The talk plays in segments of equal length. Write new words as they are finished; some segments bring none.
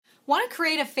Want to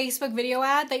create a Facebook video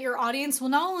ad that your audience will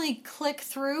not only click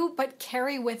through, but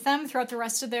carry with them throughout the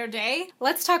rest of their day?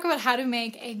 Let's talk about how to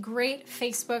make a great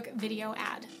Facebook video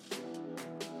ad.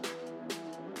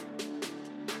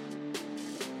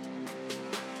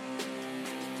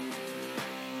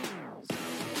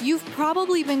 You've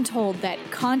probably been told that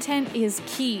content is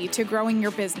key to growing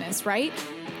your business, right?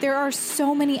 There are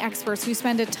so many experts who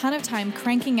spend a ton of time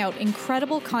cranking out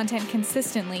incredible content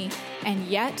consistently, and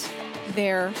yet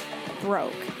they're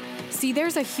broke. See,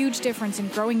 there's a huge difference in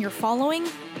growing your following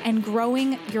and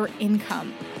growing your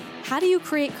income. How do you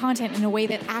create content in a way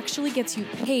that actually gets you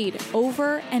paid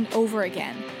over and over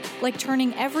again? Like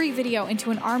turning every video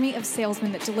into an army of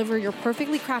salesmen that deliver your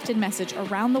perfectly crafted message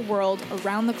around the world,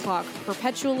 around the clock,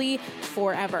 perpetually,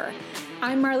 forever.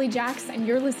 I'm Marley Jacks, and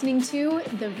you're listening to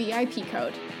The VIP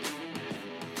Code.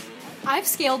 I've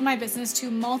scaled my business to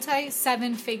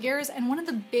multi-7 figures, and one of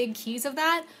the big keys of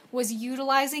that was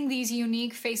utilizing these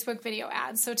unique Facebook video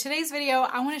ads. So today's video,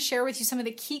 I want to share with you some of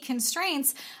the key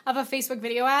constraints of a Facebook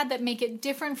video ad that make it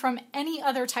different from any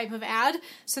other type of ad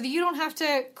so that you don't have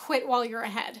to quit while you're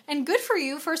ahead. And good for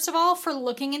you, first of all, for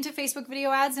looking into Facebook video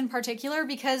ads in particular,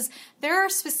 because there are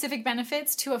specific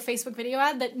benefits to a Facebook video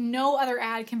ad that no other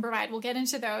ad can provide. We'll get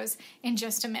into those in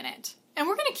just a minute. And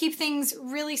we're going to keep things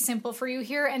really simple for you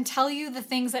here and tell you the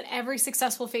things that every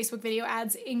successful Facebook video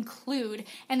ads include.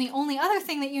 And the only other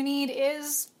thing that you need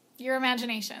is your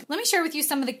imagination. Let me share with you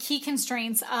some of the key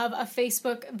constraints of a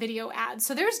Facebook video ad.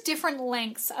 So there's different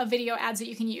lengths of video ads that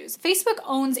you can use. Facebook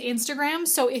owns Instagram,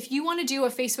 so if you want to do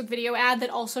a Facebook video ad that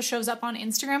also shows up on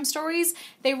Instagram stories,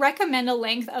 they recommend a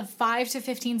length of 5 to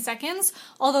 15 seconds,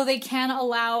 although they can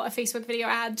allow a Facebook video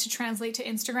ad to translate to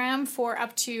Instagram for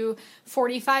up to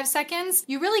 45 seconds.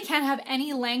 You really can't have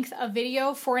any length of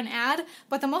video for an ad,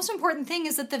 but the most important thing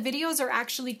is that the videos are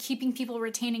actually keeping people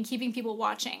retained and keeping people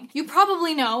watching. You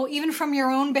probably know, even from your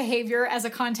own behavior as a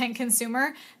content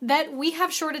consumer, that we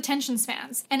have short attention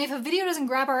spans. And if a video doesn't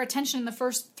grab our attention in the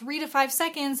first 3 to 5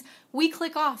 seconds, we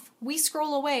click off, we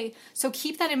scroll away. So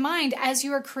keep that in mind as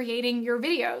you are creating your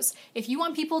videos. If you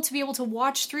want people to be able to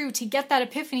watch through, to get that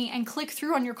epiphany and click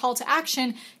through on your call to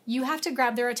action, you have to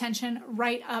grab their attention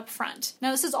right up front.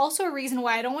 Now, this is also a reason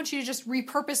why I don't want you to just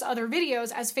repurpose other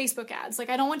videos as Facebook ads. Like,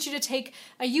 I don't want you to take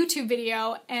a YouTube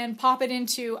video and pop it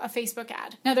into a Facebook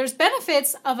ad. Now, there's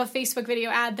benefits of a Facebook video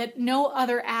ad that no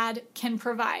other ad can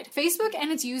provide. Facebook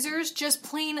and its users just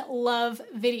plain love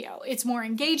video. It's more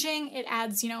engaging. It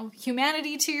adds,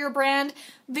 humanity to your brand.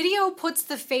 Video puts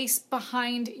the face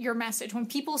behind your message. When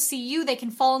people see you, they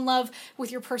can fall in love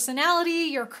with your personality,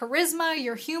 your charisma,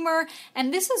 your humor,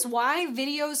 and this is why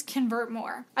videos convert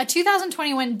more. A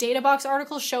 2021 DataBox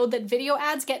article showed that video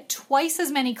ads get twice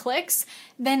as many clicks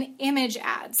than image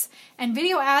ads. And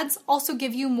video ads also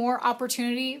give you more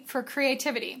opportunity for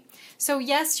creativity. So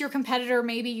yes, your competitor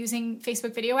may be using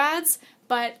Facebook video ads,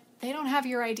 but they don't have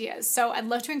your ideas. So I'd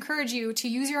love to encourage you to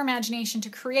use your imagination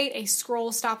to create a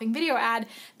scroll-stopping video ad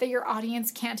that your audience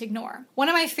can't ignore. One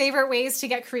of my favorite ways to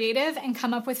get creative and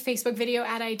come up with Facebook video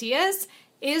ad ideas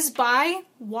is by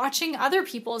watching other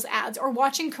people's ads or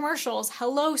watching commercials.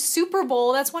 Hello, Super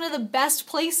Bowl. That's one of the best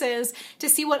places to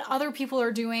see what other people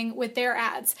are doing with their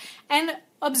ads. And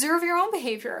observe your own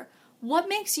behavior. What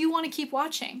makes you want to keep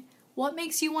watching? What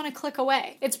makes you want to click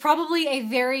away? It's probably a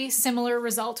very similar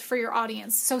result for your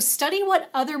audience. So study what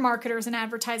other marketers and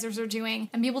advertisers are doing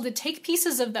and be able to take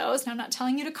pieces of those. Now, I'm not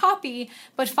telling you to copy,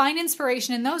 but find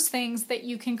inspiration in those things that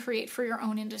you can create for your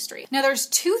own industry. Now, there's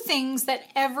 2 things that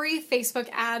every Facebook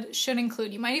ad should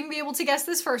include. You might even be able to guess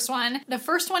this first one. The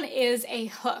first one is a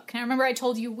hook. Now, remember I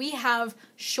told you we have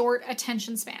short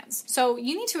attention spans. So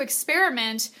you need to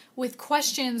experiment with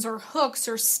questions or hooks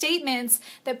or statements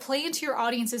that play into your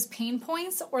audience's pain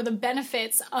points or the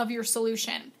benefits of your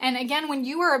solution. And again, when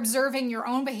you are observing your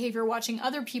own behavior, watching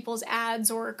other people's ads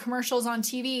or commercials on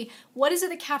TV, what is it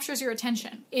that captures your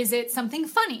attention? Is it something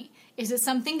funny? Is it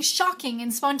something shocking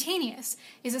and spontaneous?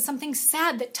 Is it something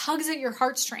sad that tugs at your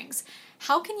heartstrings?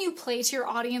 How can you play to your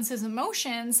audience's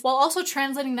emotions while also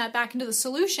translating that back into the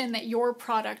solution that your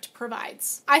product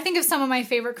provides? I think of some of my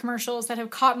favorite commercials that have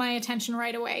caught my attention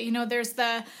right away. There's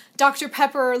the Dr.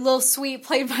 Pepper Lil Sweet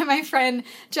played by my friend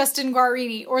Justin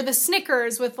Guarini, or the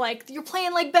Snickers with you're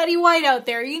playing like Betty White out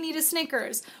there, you need a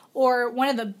Snickers. Or one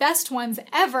of the best ones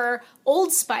ever,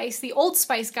 Old Spice, the Old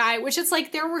Spice guy, which it's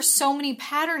there were so many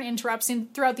pattern interrupts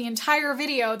throughout the entire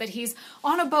video that he's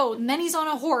on a boat and then he's on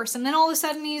a horse and then all of a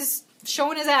sudden he's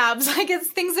showing his abs. It's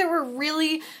things that were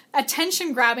really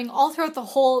attention grabbing all throughout the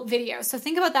whole video. So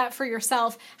think about that for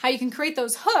yourself, how you can create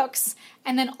those hooks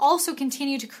and then also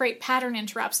continue to create pattern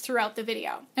interrupts throughout the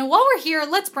video. Now, while we're here,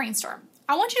 let's brainstorm.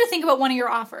 I want you to think about one of your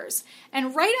offers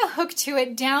and write a hook to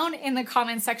it down in the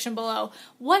comments section below.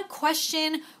 What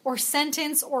question or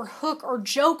sentence or hook or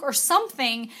joke or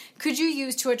something could you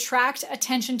use to attract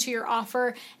attention to your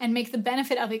offer and make the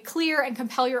benefit of it clear and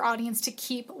compel your audience to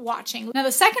keep watching? Now,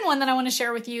 the second one that I want to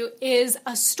share with you is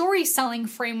a story selling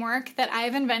framework that I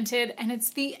have invented, and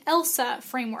it's the Elsa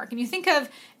framework. And you think of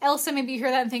Elsa, maybe you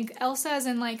hear that and think Elsa as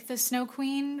in like the Snow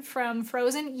Queen from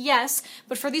Frozen. Yes,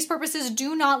 but for these purposes,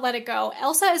 do not let it go.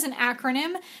 Elsa is an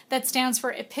acronym that stands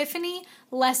for Epiphany,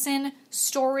 Lesson,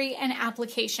 Story, and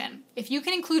Application. If you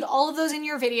can include all of those in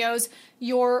your videos,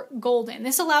 you're golden.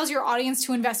 This allows your audience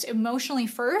to invest emotionally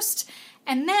first,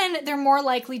 and then they're more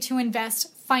likely to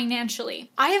invest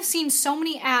financially. I have seen so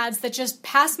many ads that just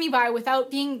pass me by without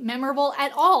being memorable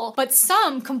at all, but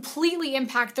some completely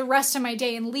impact the rest of my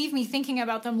day and leave me thinking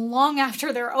about them long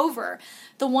after they're over.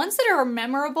 The ones that are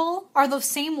memorable are the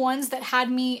same ones that had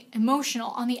me emotional,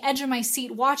 on the edge of my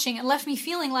seat watching, and left me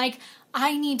feeling like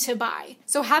I need to buy.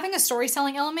 So having a story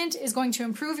selling element is going to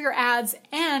improve your ads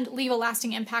and leave a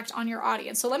lasting impact on your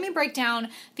audience. So let me break down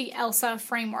the Elsa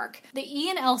framework. The E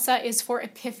in Elsa is for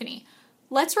epiphany.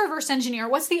 Let's reverse engineer.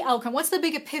 What's the outcome? What's the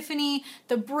big epiphany,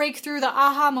 the breakthrough, the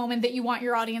aha moment that you want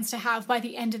your audience to have by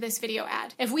the end of this video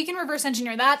ad? If we can reverse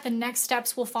engineer that, the next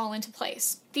steps will fall into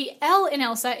place. The L in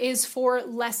Elsa is for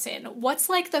lesson. What's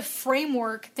like the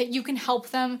framework that you can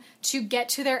help them to get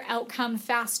to their outcome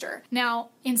faster? Now,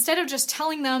 instead of just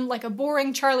telling them like a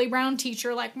boring Charlie Brown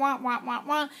teacher, like wah, wah, wah,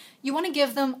 wah, you want to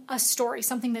give them a story,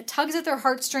 something that tugs at their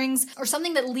heartstrings, or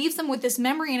something that leaves them with this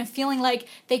memory and a feeling like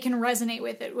they can resonate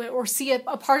with it or see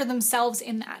a part of themselves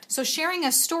in that. So sharing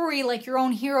a story like your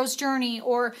own hero's journey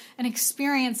or an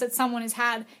experience that someone has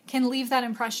had can leave that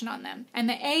impression on them. And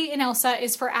the A in Elsa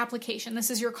is for application. This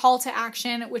is your call to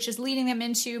action, which is leading them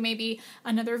into maybe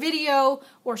another video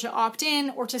or to opt in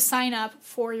or to sign up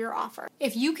for your offer.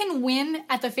 If you can win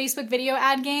at the Facebook video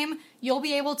ad game, you'll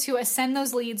be able to ascend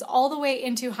those leads all the way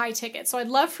into high ticket. So I'd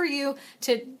love for you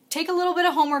to take a little bit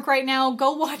of homework right now,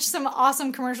 go watch some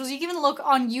awesome commercials. You can even look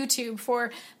on YouTube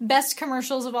for best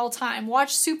commercials of all time.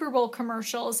 Watch Super Bowl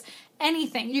commercials,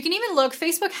 anything. You can even look,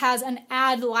 Facebook has an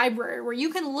ad library where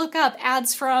you can look up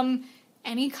ads from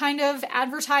any kind of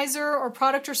advertiser or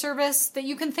product or service that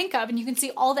you can think of, and you can see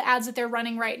all the ads that they're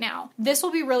running right now. This will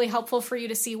be really helpful for you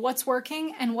to see what's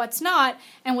working and what's not.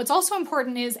 And what's also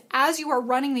important is, as you are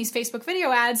running these Facebook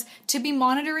video ads, to be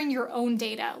monitoring your own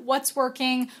data. What's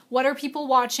working? What are people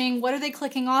watching? What are they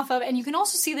clicking off of? And you can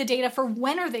also see the data for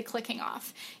when are they clicking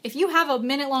off. If you have a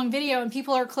minute-long video and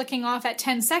people are clicking off at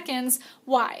 10 seconds,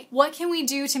 why? What can we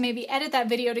do to maybe edit that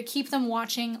video to keep them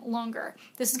watching longer?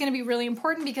 This is going to be really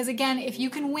important because, again, if you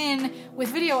can win with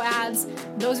video ads,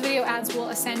 those video ads will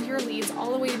ascend your leads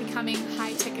all the way to becoming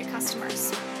high-ticket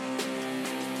customers.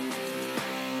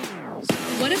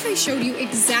 What if I showed you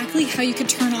exactly how you could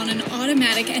turn on an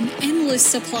automatic and endless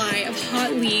supply of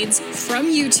hot leads from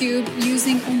YouTube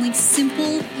using only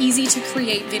simple,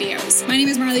 easy-to-create videos? My name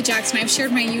is Marley Jackson. I've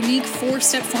shared my unique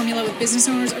 4-step formula with business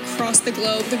owners across the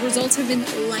globe. The results have been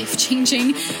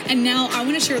life-changing, and now I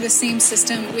want to share the same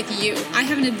system with you. I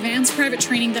have an advanced private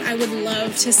training that I would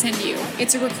love to send you.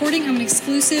 It's a recording of an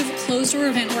exclusive closed-door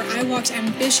event where I walked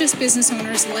ambitious business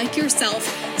owners like yourself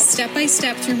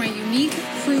step-by-step through my unique,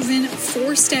 proven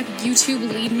 4-step YouTube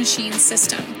lead machine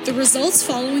system. The results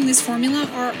following this formula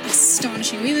are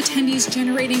astonishing. We have attendees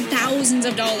generating thousands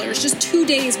of dollars just 2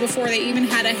 days before they even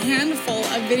had a handful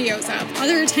of videos up.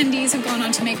 Other attendees have gone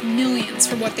on to make millions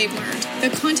from what they've learned. The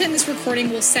content in this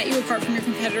recording will set you apart from your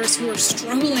competitors who are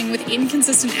struggling with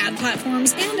inconsistent ad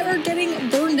platforms and are getting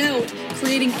burned out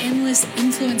creating endless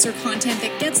influencer content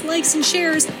that gets likes and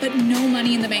shares but no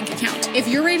money in the bank account. If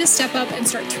you're ready to step up and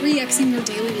start 3xing your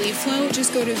daily lead flow,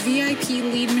 just go to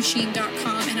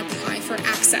VIPleadmachine.com and apply for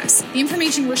access. The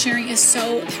information we're sharing is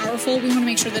so powerful. We want to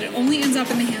make sure that it only ends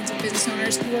up in the hands of business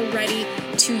owners who are ready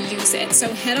to use it.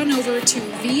 So head on over to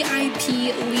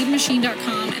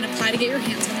VIPleadmachine.com and apply to get your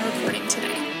hands on the recording today.